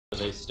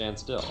they stand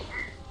still.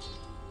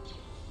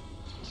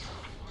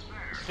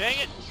 Dang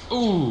it!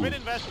 Ooh! Quit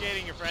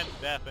investigating your friend's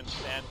death and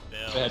stand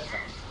still.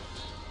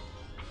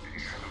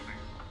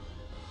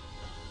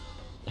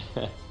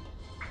 Bad.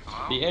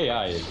 The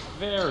AI is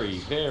very,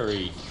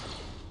 very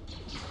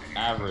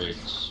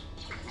average.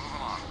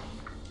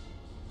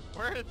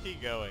 Where is he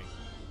going?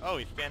 Oh,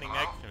 he's standing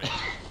next to me.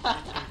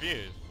 He's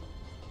confused.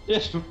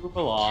 Just move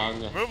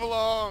along. Move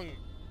along!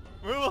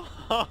 Move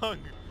along!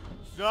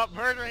 Stop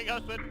murdering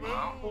us and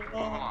move!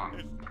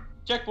 There's-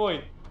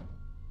 Checkpoint!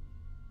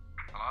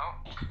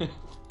 Hello?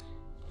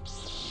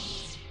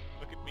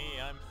 Look at me,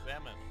 I'm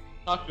Samus.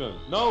 Talk to him.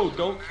 No,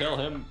 don't kill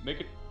him.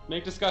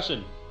 Make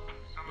discussion.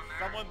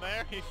 Someone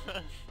there? He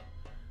says.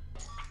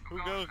 Who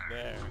goes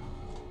there?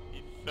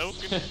 He's so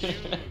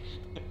confused.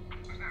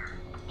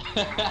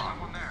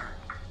 Someone there.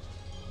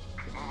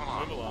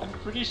 Move along. I'm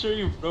pretty sure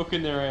you've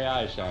broken their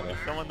AI, Shadow. Is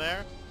someone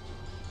there?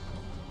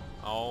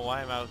 Oh,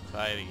 I'm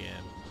outside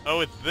again. Oh,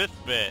 it's this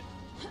bit.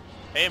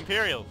 Hey,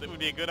 Imperials, it would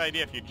be a good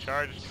idea if you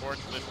charged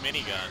towards this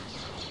minigun.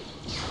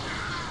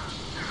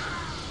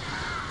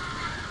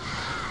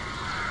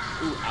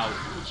 Ooh, ow,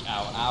 ooch,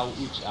 ow, ow,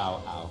 ooch,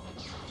 ow, ow.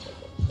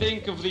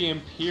 Think of the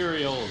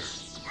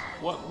Imperials.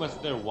 What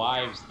must their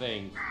wives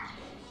think?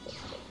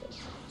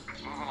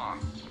 Move along.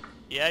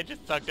 Yeah, I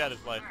just sucked out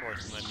his life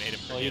force and then made him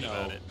Well, forget you know,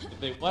 about it. if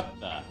they what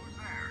the?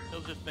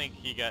 He'll just think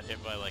he got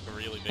hit by like a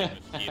really big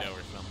mosquito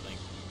or something.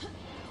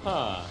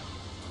 Huh.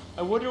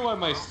 I wonder why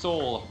my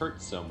soul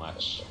hurts so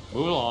much.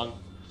 Move along.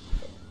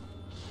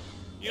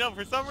 You know,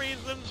 for some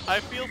reason, I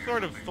feel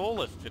sort of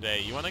soulless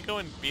today. You wanna go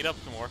and beat up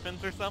some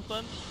orphans or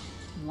something?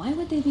 Why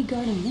would they be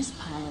guarding this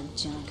pile of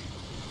junk?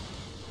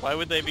 Why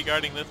would they be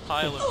guarding this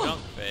pile of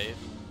junk, Faith?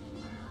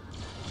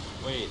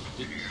 Wait,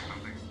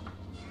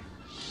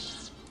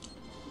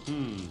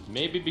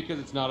 maybe because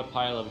it's not a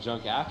pile of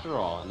junk after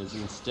all, and is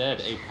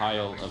instead a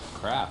pile of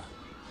crap.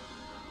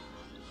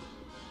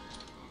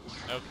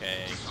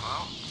 Okay.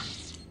 Hello?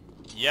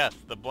 Yes,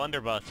 the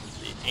blunderbuss is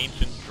the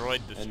ancient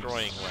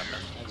droid-destroying weapon.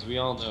 As we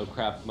all know,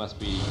 crap must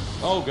be...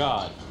 Oh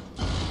god!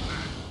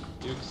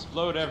 You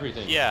explode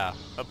everything. Yeah,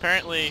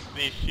 apparently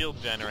these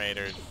shield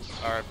generators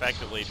are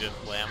effectively just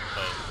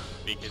lampposts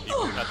because you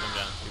can cut them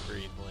down super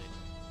easily.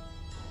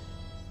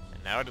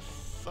 And now to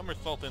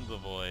somersault into the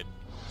void.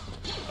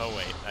 Oh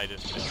wait, I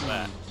just missed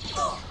that.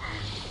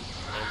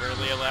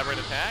 Overly elaborate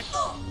attack?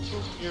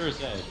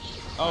 Mirror's Edge.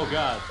 Oh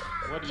god,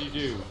 what did you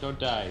do? Don't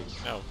die.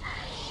 No.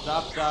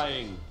 Stop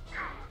dying.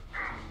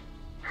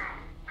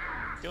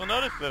 You'll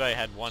notice that I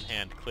had one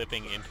hand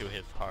clipping into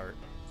his heart,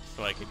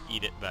 so I could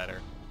eat it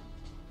better.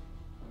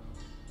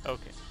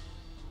 Okay.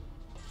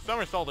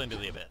 Somersault into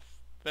the abyss.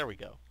 There we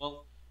go.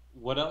 Well,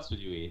 what else would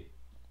you eat?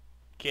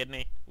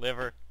 Kidney,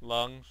 liver,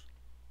 lungs,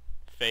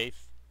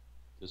 face.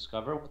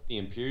 Discover what the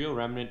Imperial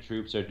Remnant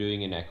troops are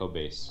doing in Echo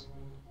Base.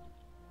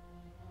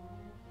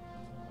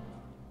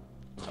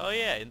 Oh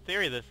yeah, in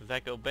theory this is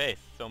Echo Base,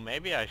 so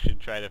maybe I should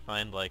try to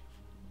find like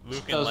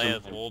Luke and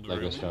Leia's old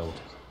Lego rooms Star Wars.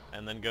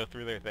 and then go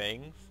through their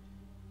things.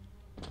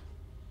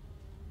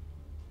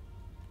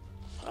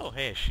 Oh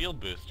hey, a shield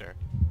booster.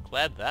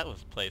 Glad that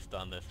was placed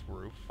on this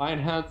roof. Find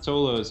Han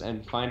Solo's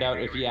and find out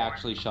if he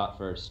actually shot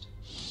first.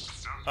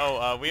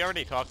 Oh, we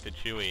already talked to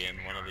Chewie in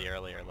one of the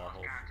earlier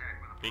levels.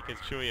 Because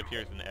Chewie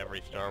appears in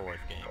every Star Wars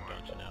game,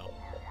 don't you know?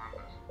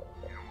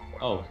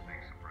 Oh.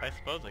 I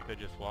suppose I could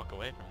just walk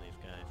away from these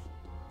guys.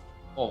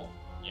 Oh,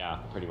 yeah,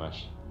 pretty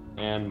much.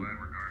 And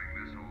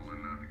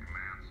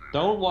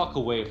don't walk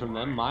away from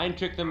them, mind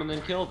trick them and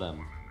then kill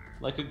them.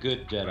 Like a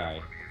good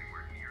Jedi.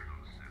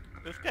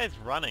 This guy's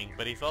running,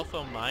 but he's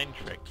also mind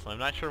tricked, so I'm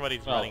not sure what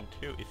he's Well, running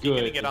to. Is he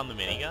gonna good. get on the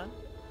minigun?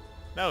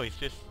 No, he's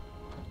just...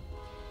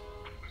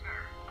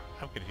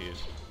 I'm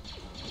confused.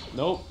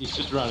 Nope, he's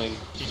just running.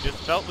 He just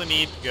felt the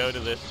need to go to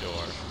this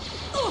door.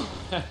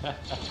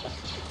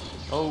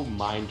 Oh,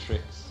 mind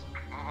tricks.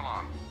 Move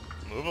along.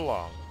 Move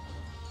along.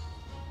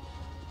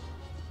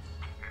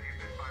 Have you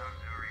been by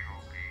Auxiliary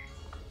OP?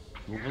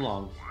 Move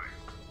along. Why?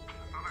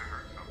 I thought I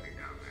heard something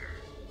down there.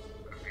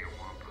 Could be a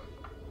wampa.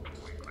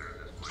 We cleared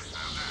this place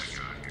out. I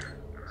got here.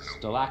 There are no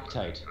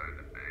Stalactite. inside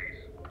the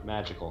base.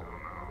 Magical. Oh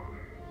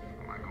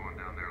no. Am I going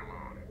down there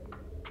alone?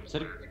 Is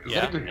that a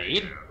Yeah.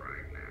 grenade? Right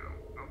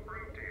now. I'll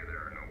prove to you there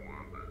are no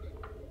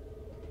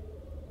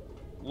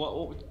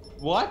wampas.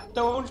 What?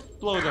 Don't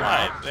blow them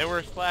Right, up. they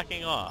were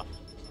slacking off.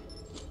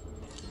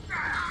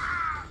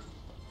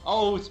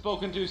 Oh,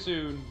 spoken too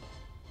soon.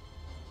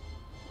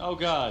 Oh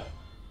god.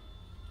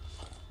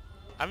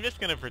 I'm just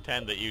gonna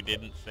pretend that you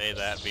didn't say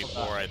that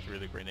before I threw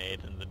the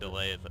grenade, and the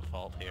delay is at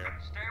fault here.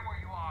 Stay where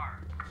you are.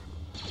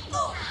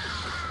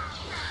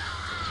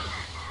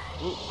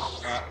 Ooh,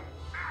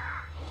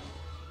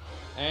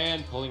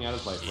 and pulling out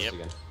his life force Yep.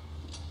 again.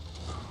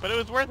 But it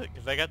was worth it,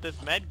 because I got this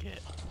med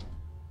kit.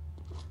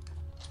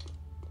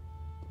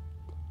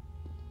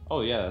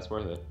 Oh yeah, that's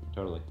worth it.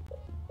 Totally.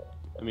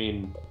 I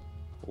mean,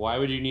 why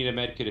would you need a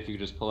medkit if you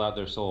could just pull out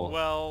their soul?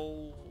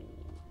 Well...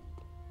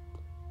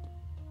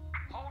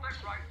 Hold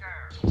it right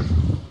there.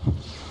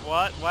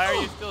 What? Why are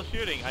you still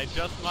shooting? I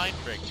just mind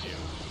tricked you.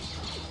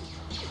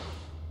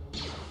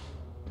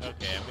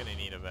 Okay, I'm gonna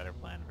need a better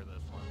plan for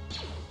this one.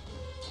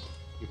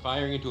 You're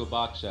firing into a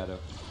box shadow.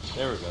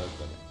 There we go. That's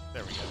better.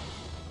 There we go.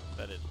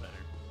 That is better.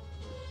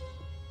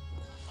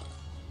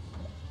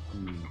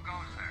 Hmm. Who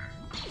goes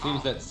there?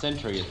 Seems that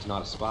Sentry is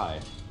not a spy.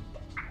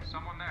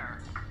 Someone there.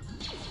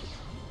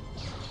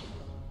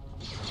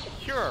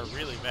 You're a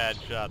really bad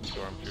shot,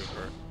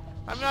 Stormtrooper.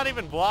 I'm not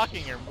even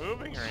blocking or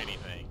moving or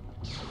anything.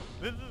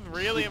 This is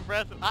really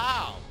impressive.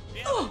 Ow!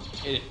 Damn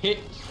it. It hit.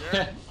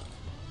 Sure.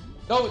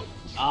 Oh!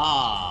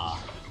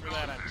 Ah! Just for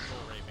that, I'm still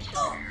raping you.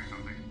 Or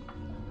something.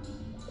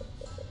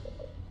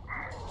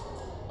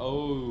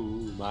 Oh,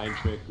 mind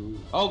trick. Ooh.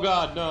 Oh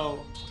God,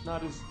 no!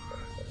 Not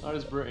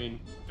his brain.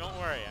 Don't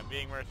worry, I'm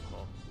being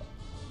merciful.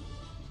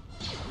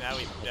 Now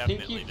he's I think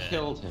definitely you dead.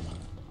 killed him.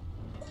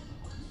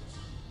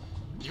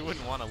 You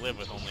wouldn't want to live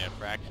with only a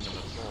fraction of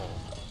a soul.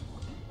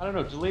 I don't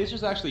know. Do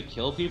lasers actually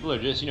kill people, or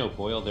just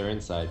boil their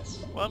insides?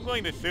 Well, I'm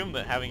going to assume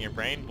that having your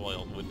brain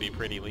boiled would be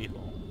pretty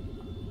lethal.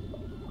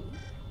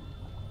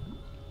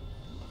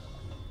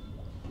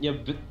 Yeah,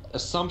 but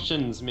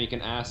assumptions make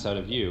an ass out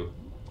of you.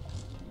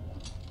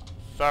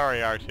 Sorry,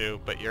 R2,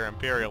 but you're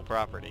Imperial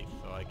property,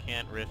 so I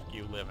can't risk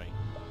you living.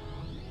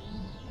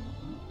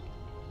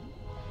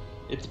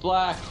 It's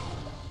black.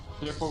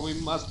 Therefore, we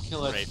must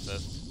kill it.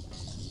 Racist.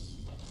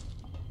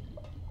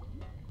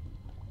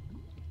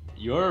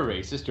 You're a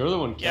racist. You're the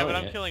one Yeah, killing but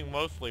I'm it. killing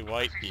mostly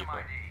white See some people.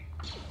 ID.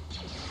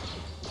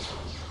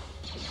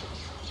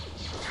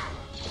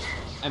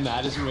 And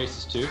that isn't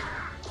racist too.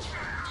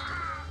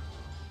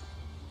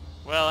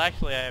 Well,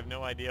 actually, I have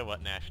no idea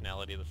what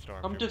nationality the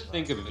Stormtroopers Come to are.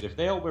 think of it, if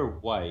they all wear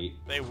white,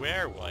 They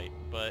wear white,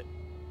 but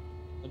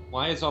then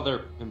why is all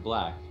their in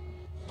black?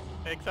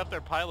 except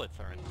their pilots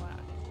are in black.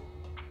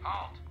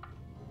 Halt.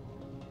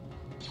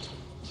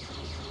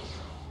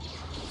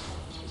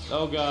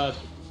 Oh God!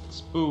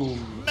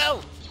 Spoom!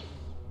 Melt!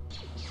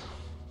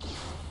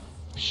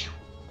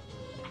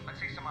 Let's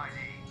see some ID.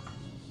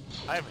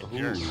 I'm a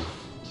jerk.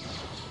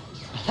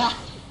 Ha!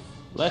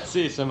 Let's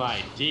see some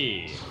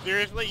ID.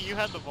 Seriously, you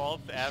had the balls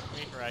to ask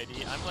me for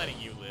ID? I'm letting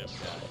you live,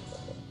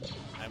 guys.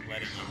 I'm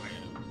letting you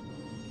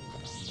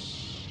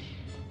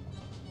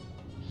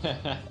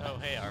live. Oh,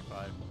 hey,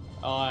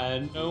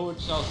 R5. No one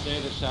shall say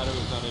the shadow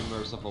is not a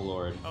merciful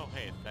lord. Oh,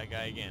 hey, it's that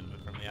guy again,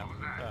 but from the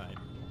opposite side.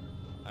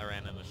 I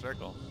ran in a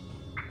circle.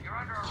 You're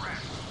under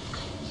arrest.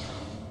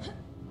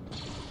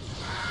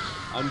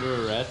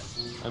 Under arrest?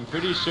 I'm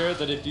pretty sure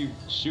that if you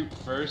shoot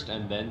first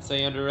and then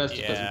say under arrest,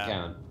 it doesn't Yeah.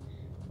 count.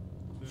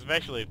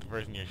 Especially if the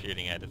person you're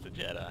shooting at is a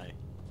Jedi.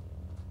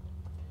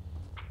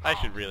 I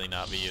should really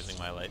not be using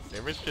my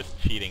lightsaber. It's just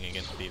cheating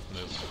against these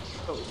moves.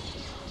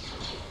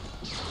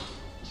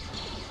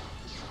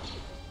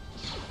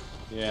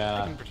 I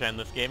Yeah. can pretend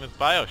this game is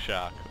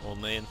Bioshock,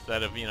 only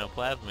instead of,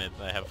 plasmids,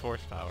 I have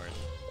force powers.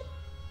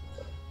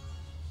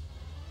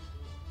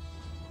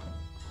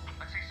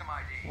 Let's see some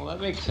ID. Well, that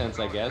makes sense,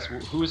 I guess.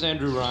 Who's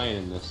Andrew Ryan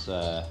in this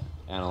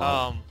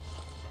analog?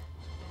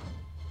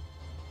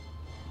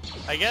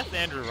 I guess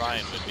Andrew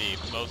Ryan would be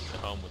most at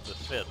home with the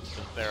Sith,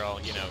 since they're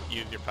all,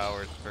 use your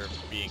powers for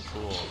being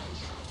cool,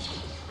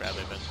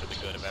 rather than for the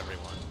good of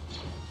everyone.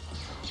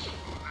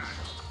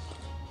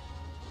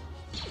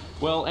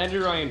 Well,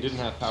 Andrew Ryan didn't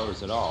have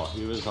powers at all.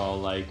 He was all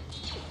like,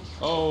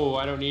 oh,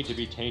 I don't need to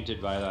be tainted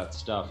by that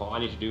stuff. All I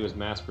need to do is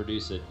mass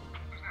produce it.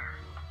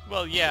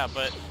 Well, yeah,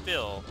 but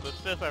still, the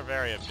Sith are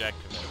very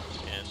objectivist,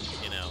 and,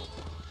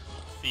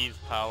 seize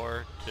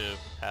power to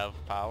have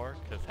power,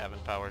 because having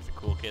power is a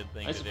cool kid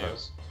thing I to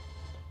suppose. do.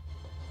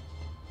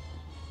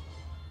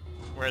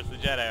 Whereas the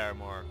Jedi are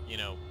more,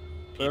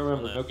 But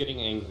remember, no peacefulness.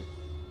 getting angry.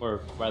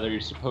 Or rather,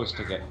 you're supposed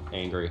to get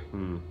angry.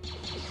 No,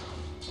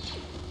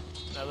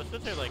 the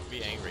Sith are like,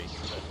 be angry,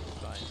 but it's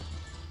fine.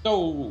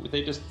 No,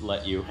 they just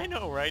let you. I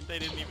know, right? They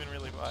didn't even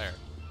really fire.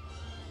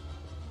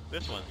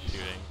 This one's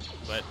shooting,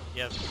 but he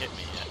hasn't hit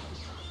me yet.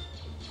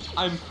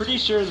 I'm pretty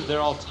sure that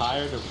they're all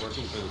tired of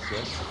working for the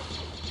Sith.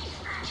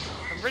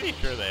 I'm pretty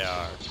sure they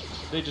are.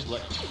 They just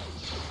let you.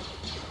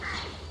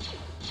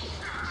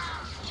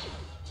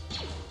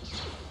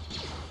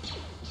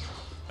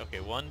 Okay,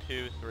 1,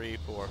 2, 3,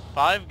 4,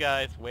 5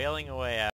 guys wailing away at